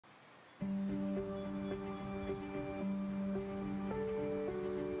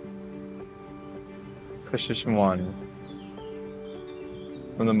Kashishwani.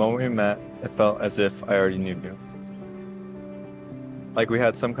 From the moment we met, it felt as if I already knew you. Like we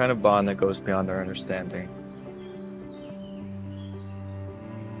had some kind of bond that goes beyond our understanding.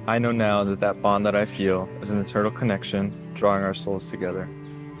 I know now that that bond that I feel is an eternal connection drawing our souls together.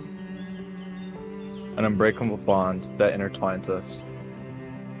 An unbreakable bond that intertwines us.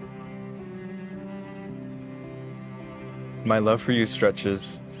 My love for you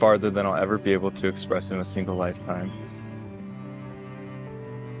stretches farther than I'll ever be able to express in a single lifetime.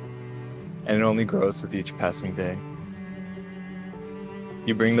 And it only grows with each passing day.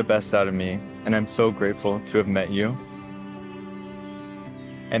 You bring the best out of me, and I'm so grateful to have met you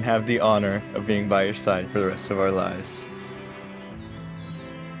and have the honor of being by your side for the rest of our lives.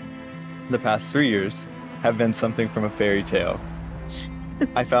 The past 3 years have been something from a fairy tale.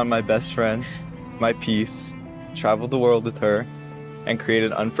 I found my best friend, my peace, traveled the world with her, and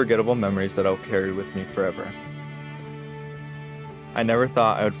created unforgettable memories that I'll carry with me forever. I never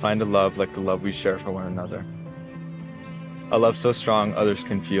thought I would find a love like the love we share for one another. A love so strong others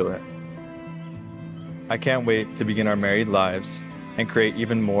can feel it. I can't wait to begin our married lives and create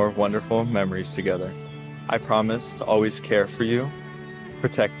even more wonderful memories together. I promise to always care for you,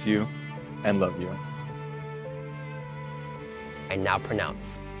 protect you, and love you. I now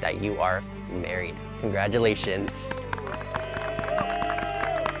pronounce that you are married. Congratulations.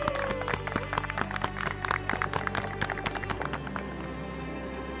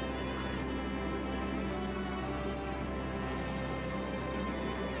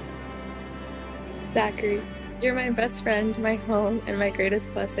 Zachary, you're my best friend, my home, and my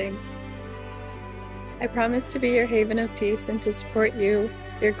greatest blessing. I promise to be your haven of peace and to support you,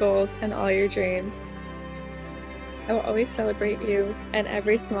 your goals, and all your dreams. I will always celebrate you and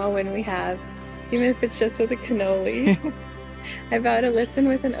every small win we have, even if it's just with a cannoli. I vow to listen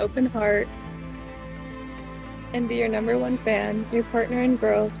with an open heart and be your #1 fan, your partner in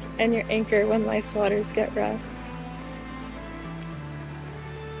growth, and your anchor when life's waters get rough.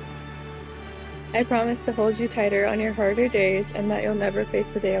 I promise to hold you tighter on your harder days and that you'll never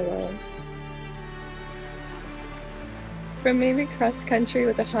face a day alone. From moving cross country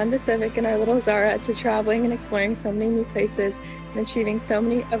with a Honda Civic and our little Zara to traveling and exploring so many new places and achieving so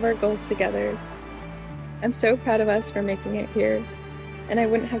many of our goals together. I'm so proud of us for making it here, and I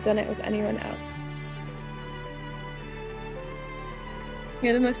wouldn't have done it with anyone else.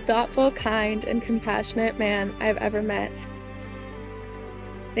 You're the most thoughtful, kind, and compassionate man I've ever met.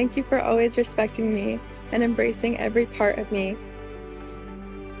 Thank you for always respecting me and embracing every part of me.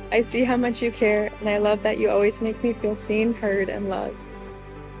 I see how much you care, and I love that you always make me feel seen, heard, and loved.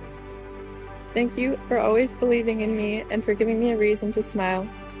 Thank you for always believing in me and for giving me a reason to smile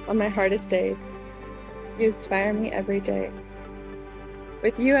on my hardest days. You inspire me every day.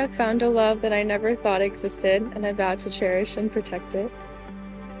 With you, I've found a love that I never thought existed, and I vow to cherish and protect it.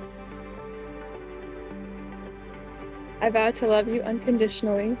 I vow to love you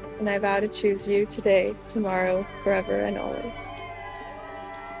unconditionally, and I vow to choose you today, tomorrow, forever, and always.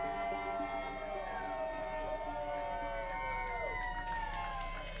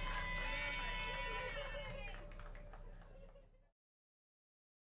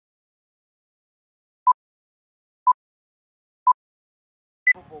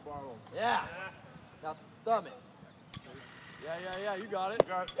 Football bottle. Yeah. Now thumb it. Yeah, you got it.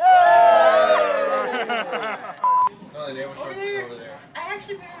 Yay! No, the name was over there. I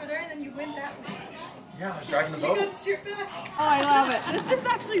actually went over there and then you went that way. Yeah, I was driving the boat. Oh, I love it. This is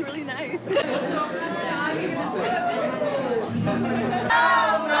actually really nice.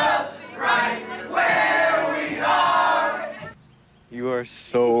 You are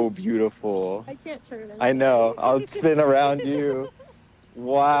so beautiful. I can't turn it. I know. I'll spin around you.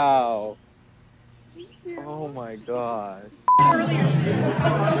 Wow. Oh my gosh.